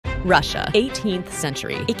Russia, 18th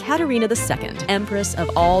century. Ekaterina II, Empress of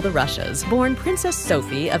all the Russias, born Princess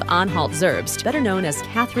Sophie of Anhalt-Zerbst, better known as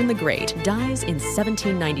Catherine the Great, dies in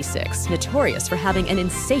 1796. Notorious for having an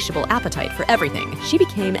insatiable appetite for everything, she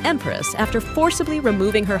became empress after forcibly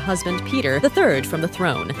removing her husband Peter III from the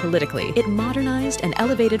throne. Politically, it modernized and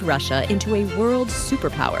elevated Russia into a world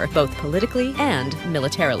superpower, both politically and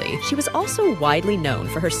militarily. She was also widely known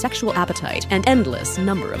for her sexual appetite and endless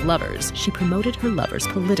number of lovers. She promoted her lovers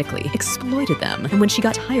politically, exploited them, and when she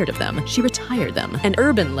got tired of them, she retired them. An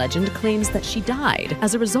urban legend claims that she died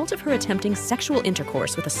as a result of her attempting sexual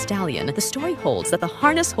intercourse with a stallion. The story holds that the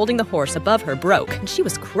harness holding the horse above her broke, and she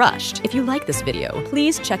was crushed. If you like this video,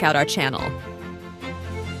 please check out our channel.